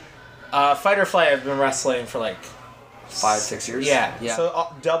 like Fight or Flight, I've been wrestling for like 5-6 years. Yeah.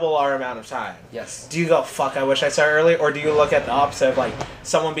 So double our amount of time. Yes. Do you go, fuck, I wish I started early? Or do you look at the opposite of like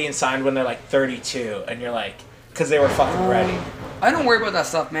someone being signed when they're like 32 and you're like, because they were fucking ready? I don't worry about that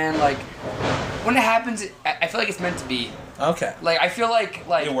stuff, man. Like, when it happens, I feel like it's meant to be. Okay. Like, I feel like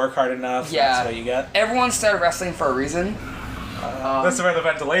you work hard enough, that's what you get? Everyone started wrestling for a reason. This is where the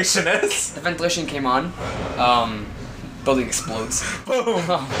ventilation is. The ventilation came on. Building explodes. Boom.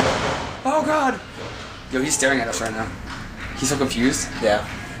 Oh god. Yo, he's staring at us right now. He's so confused. Yeah.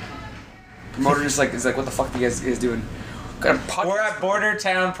 promoter just like is like, what the fuck are you guys doing? We're at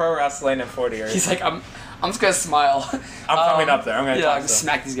Bordertown Pro Wrestling in Fort Erie. He's like, I'm just gonna smile. I'm coming up there. I'm gonna talk I'm gonna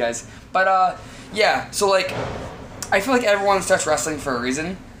smack these guys. But yeah. So like, I feel like everyone starts wrestling for a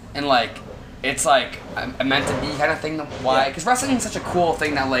reason, and like, it's like a meant to be kind of thing. Why? Because wrestling is such a cool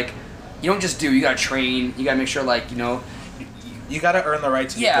thing that like, you don't just do. You gotta train. You gotta make sure like you gotta earn the right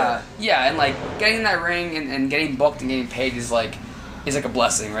to. Yeah, yeah, and like getting in that ring and getting booked and getting paid is like a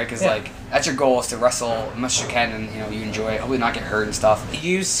blessing, right? Because like that's your goal is to wrestle as much as you can and you enjoy it. Hopefully not get hurt and stuff.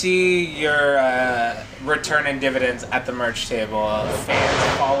 You see your return and dividends at the merch table.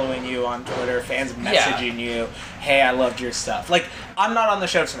 Fans following you on Twitter. Fans messaging you. Hey, I loved your stuff. Like I'm not on the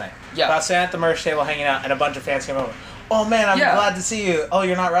show tonight. Yeah. But I was sitting at the merch table hanging out, and a bunch of fans came over. Oh man, I'm glad to see you. Oh,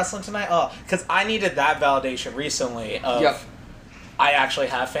 you're not wrestling tonight? Oh, because I needed that validation recently of I actually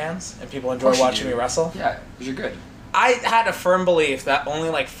have fans and people enjoy watching me wrestle. Yeah, because you're good. I had a firm belief that only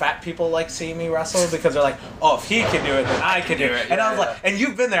like fat people like seeing me wrestle because they're like, oh, if he can do it, then I can do it. And I was like, and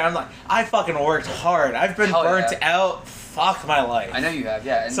you've been there. I'm like, I fucking worked hard. I've been burnt out. Fuck my life. I know you have,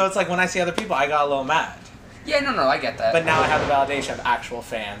 yeah. So it's like when I see other people, I got a little mad. Yeah, no, I get that. But now I have the validation of actual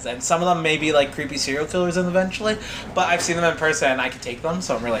fans. And some of them may be like creepy serial killers eventually, but I've seen them in person and I can take them,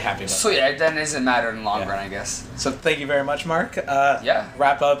 so I'm really happy about So yeah, then it doesn't matter in the long run, I guess. So thank you very much, Mark.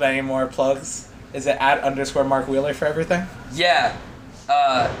 Wrap up any more plugs? Is it @_ Mark Wheeler for everything? Yeah. @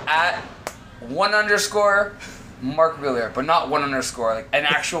 1_ Mark Wheeler, but not 1_ like an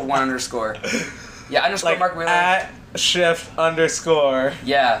actual 1_ Yeah, _ like Mark Wheeler. @shift_.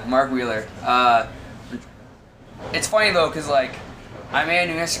 Yeah, Mark Wheeler. It's funny though, cause like I made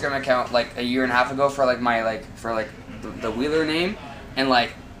a new Instagram account like a year and a half ago for like my the Wheeler name, and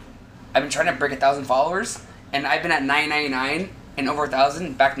like I've been trying to break 1,000 followers, and I've been at 999 and over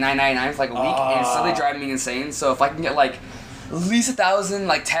 1,000, back 999 for like a week, and it's really driving me insane. So if I can get like at least 1,000,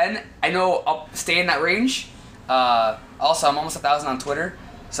 like 10, I know I'll stay in that range. Also, I'm almost 1,000 on Twitter,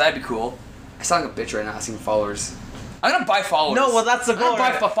 so that'd be cool. I sound like a bitch right now, asking followers. I'm gonna buy followers. No, well that's the goal.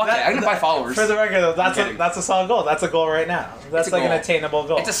 I'm gonna buy followers. For the record, though, that's a solid goal. That's a goal right now. That's like an attainable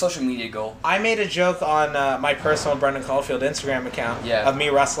goal. It's a social media goal. I made a joke on my personal Brendan Caulfield Instagram account of me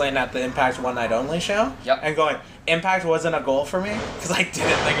wrestling at the Impact One Night Only show. Yep. And going, Impact wasn't a goal for me because I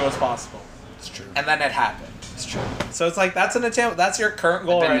didn't think it was possible. It's true. And then it happened. It's true. So it's like that's an attempt. That's your current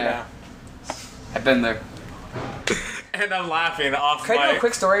goal right now. I've been there. And I'm laughing off. Can I do a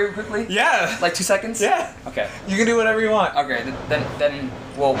quick story quickly? Yeah. Like 2 seconds? Yeah. Okay. You can do whatever you want. Okay, then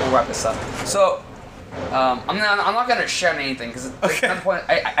we'll wrap this up. So, I'm not gonna share anything because at some point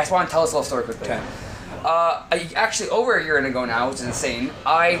I just want to tell this little story quickly. Okay. Actually, over a year ago now, which is insane.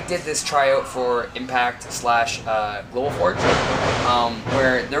 I did this tryout for Impact / Global Forge,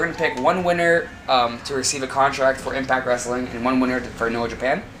 where they're gonna pick one winner to receive a contract for Impact Wrestling and one winner for Noah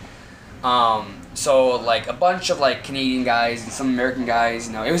Japan. So like a bunch of like Canadian guys and some American guys,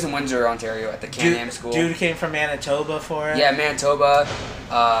 it was in Windsor, Ontario at the Can-Am school. Dude came from Manitoba for it. Yeah, Manitoba.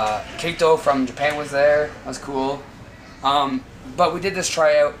 Keito from Japan was there. That was cool. But we did this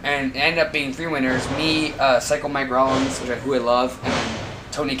tryout and it ended up being 3 winners. Me, Psycho Mike Rollins, who I love, and then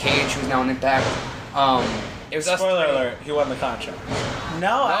Tony Cage, who's now in Impact. It was Spoiler alert, he won the contract.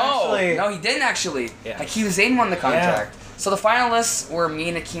 No, actually. No, he didn't actually. Yeah. Hakeem Zayn won the contract. Yeah. So the finalists were me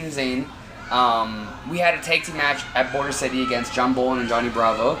and Hakeem Zayn. We had a tag team match at Border City against John Bolin and Johnny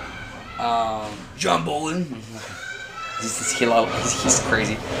Bravo. John Bolin. He's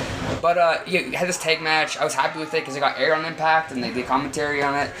crazy. But we had this tag match. I was happy with it because it got aired on Impact and they did commentary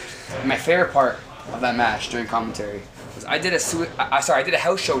on it. And my favorite part of that match during commentary was I did a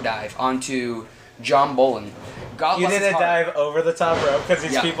house show dive onto John Bolin. You did a dive over the top rope because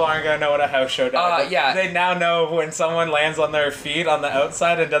these people aren't going to know what a house show dive is. Yeah. They now know when someone lands on their feet on the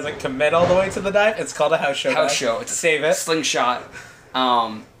outside and doesn't commit all the way to the dive, it's called a house show dive. It's Save it. Slingshot.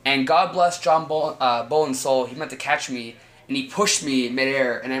 And God bless John Bolin's soul. He meant to catch me, and he pushed me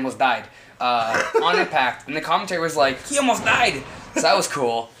midair, and I almost died on Impact. And the commentary was like, he almost died. So that was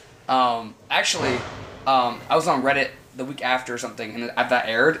cool. Actually, I was on Reddit the week after or something, and that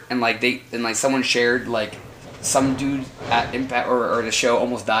aired, and someone shared some dude at Impact or the show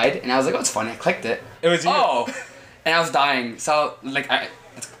almost died, and I was like, oh, it's funny. I clicked it. It was you. Oh, and I was dying. So I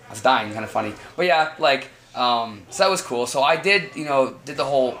was dying, kind of funny. But yeah, so that was cool. So I did the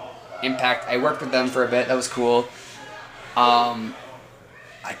whole Impact. I worked with them for a bit. That was cool. I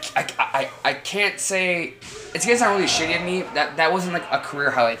can't say it's gonna sound really shitty of me. That wasn't a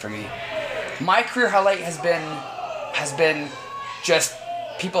career highlight for me. My career highlight has been just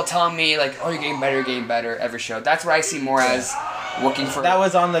people telling me oh, you're getting better every show. That's what I see more as working for. That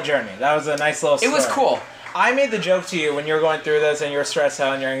was on the journey. That was a nice little story. It was cool. I made the joke to you when you were going through this and you're stressed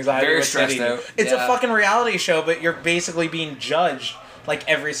out and your anxiety Very was stressed hitting you. out. It's a Yeah. fucking reality show, but you're basically being judged like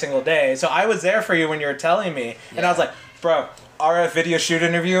every single day. So I was there for you when you were telling me, and I was like, bro, RF video shoot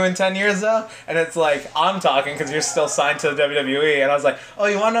interview in 10 years though? And it's like, I'm talking because you're still signed to the WWE. And I was like, oh,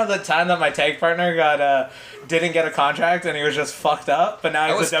 you want to know the time that my tag partner didn't get a contract and he was just fucked up? But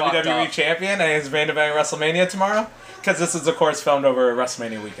now he's a WWE champion and he's main eventing WrestleMania tomorrow? Because this is, of course, filmed over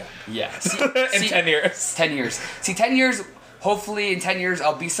WrestleMania weekend. Yeah. In 10 years. 10 years. See, 10 years, hopefully in 10 years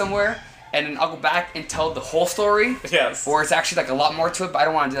I'll be somewhere and I'll go back and tell the whole story. Yes. Or it's actually like a lot more to it, but I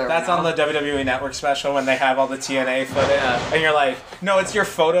don't want to do that That's right on the WWE Network special when they have all the TNA footage. Yeah. And you're like, no, it's your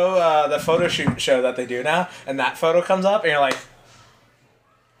photo, the photo shoot show that they do now. And that photo comes up and you're like,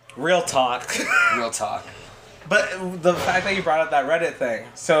 real talk. Real talk. But the fact that you brought up that Reddit thing.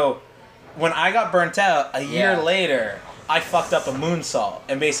 So when I got burnt out, a year later, I fucked up a moonsault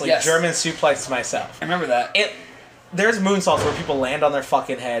and basically German suplexed myself. I remember that. There's moonsaults where people land on their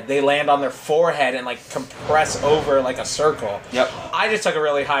fucking head. They land on their forehead and like compress over like a circle. Yep. I just took a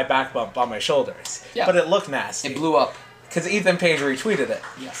really high back bump on my shoulders. Yeah. But it looked nasty. It blew up. Because Ethan Page retweeted it.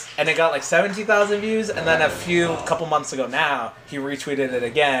 Yes. And it got like 17,000 views, and then couple months ago now, he retweeted it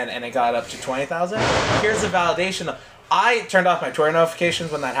again, and it got up to 20,000. Here's the validation though. I turned off my Twitter notifications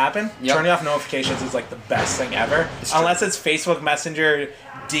when that happened. Yep. Turning off notifications is like the best thing ever. Unless it's Facebook Messenger,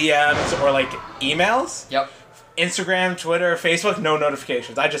 DMs, or like emails. Yep. Instagram, Twitter, Facebook, no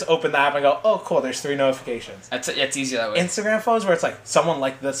notifications. I just open the app and go, oh, cool, there's 3 notifications. It's easier that way. Instagram photos where it's like, someone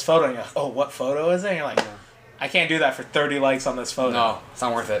liked this photo, and you're like, oh, what photo is it? And you're like, I can't do that for 30 likes on this photo. No, it's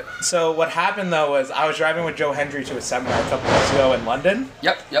not worth it. So what happened, though, was I was driving with Joe Hendry to a seminar a couple months ago in London.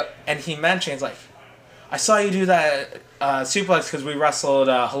 Yep. And he mentioned, he's like, I saw you do that suplex because we wrestled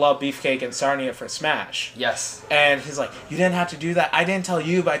Halal Beefcake and Sarnia for Smash. Yes. And he's like, you didn't have to do that. I didn't tell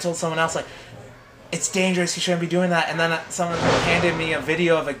you, but I told someone else, like, it's dangerous, you shouldn't be doing that. And then someone handed me a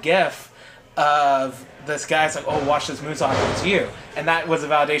video of a GIF of this guy's like, oh, watch this moonsault, it's you. And that was a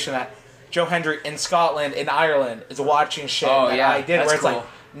validation that Joe Hendry in Scotland, in Ireland, is watching shit that I did. Where it's cool. like,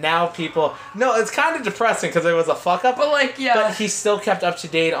 now people... No, it's kind of depressing because it was a fuck-up. But like, yeah. But he still kept up to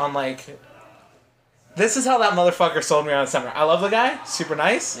date on like... This is how that motherfucker sold me on a seminar. I love the guy, super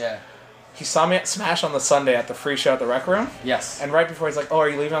nice. Yeah. He saw me at Smash on the Sunday at the free show at the Rec Room. Yes. And right before he's like, oh, are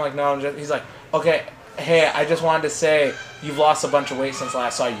you leaving? I'm like, no, I'm just... He's like, okay, hey, I just wanted to say you've lost a bunch of weight since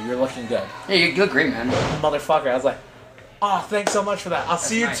last I saw you. You're looking good. Yeah, you look great, man. Motherfucker. I was like, oh, thanks so much for that. I'll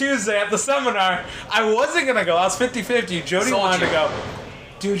see you nice. Tuesday at the seminar. I wasn't going to go. I was 50-50. Jody wanted to go.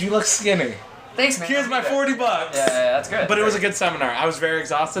 Dude, you look skinny. Thanks, man. Here's my $40. Yeah, that's good. But it was a good seminar. I was very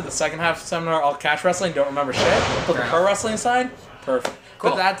exhausted. The second half of the seminar, all catch wrestling, don't remember shit. But the pro wrestling side, perfect.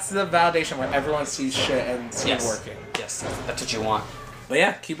 Cool. But that's the validation where everyone sees shit and sees working. Yes, that's what you want. But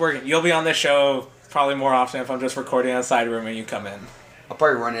yeah, keep working. You'll be on this show probably more often if I'm just recording in a side room and you come in. I'll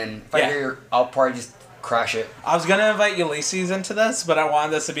probably run in. If I hear, I'll probably just crash it. I was gonna invite Ulysses into this, but I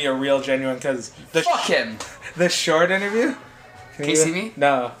wanted this to be a real genuine because Fuck him. The short interview. Can you see me?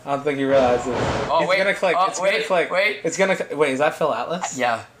 No, I don't think you realize it. Oh, it's wait. gonna click. Oh, it's wait, gonna click. wait. It's gonna. Wait, is that Phil Atlas?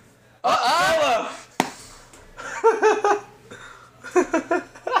 Yeah.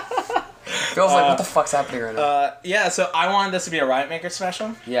 Feels like, what the fuck's happening right now? Yeah. So I wanted this to be a Riot Maker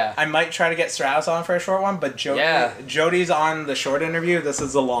special. Yeah. I might try to get Strauss on for a short one, but Jody's on the short interview. This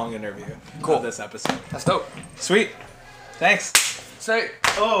is the long interview. Cool. Of this episode. That's dope. Sweet. Thanks. So,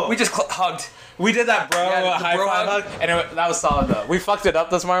 Oh. we just hugged. We did that bro Yeah, the high bro five hug. hug, and that was solid though. We fucked it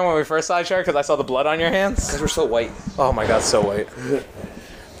up this morning when we first saw each other because I saw the blood on your hands. Because we're so white. Oh my god, so white.